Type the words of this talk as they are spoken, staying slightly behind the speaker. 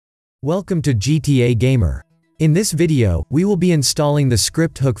Welcome to GTA Gamer. In this video, we will be installing the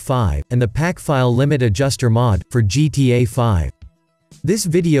Script Hook 5 and the PackFile Limit Adjuster mod for GTA 5. This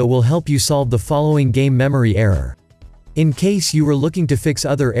video will help you solve the following game memory error. In case you were looking to fix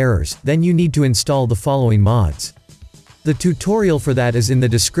other errors, then you need to install the following mods. The tutorial for that is in the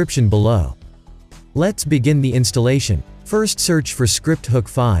description below. Let's begin the installation. First, search for Script Hook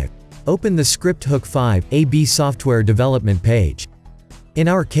 5. Open the Script Hook 5 AB software development page. In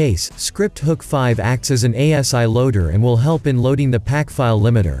our case, Script Hook 5 acts as an ASI loader and will help in loading the PackFile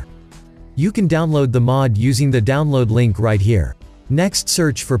limiter. You can download the mod using the download link right here. Next,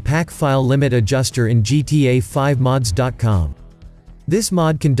 search for PackFile Limit Adjuster in GTA5mods.com. This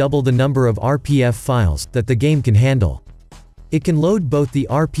mod can double the number of RPF files that the game can handle. It can load both the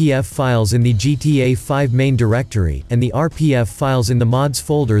RPF files in the GTA 5 main directory and the RPF files in the mods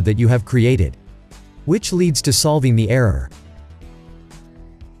folder that you have created, which leads to solving the error.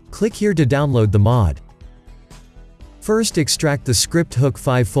 Click here to download the mod. First, extract the Script Hook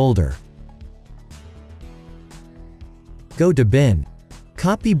 5 folder. Go to bin.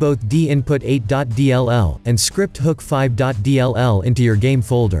 Copy both dinput8.dll and Script Hook 5.dll into your game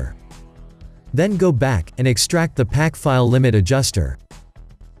folder. Then go back and extract the PackFile Limit Adjuster.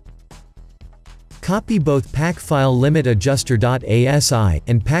 Copy both PackFile Limit Adjuster.asi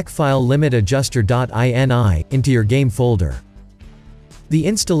and PackFile Limit Adjuster.ini into your game folder. The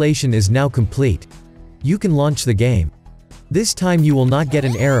installation is now complete. You can launch the game. This time you will not get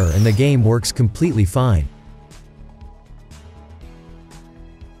an error and the game works completely fine.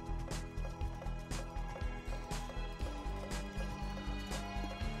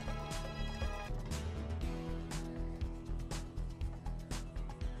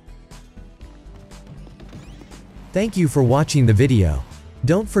 Thank you for watching the video.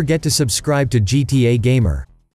 Don't forget to subscribe to GTA Gamer.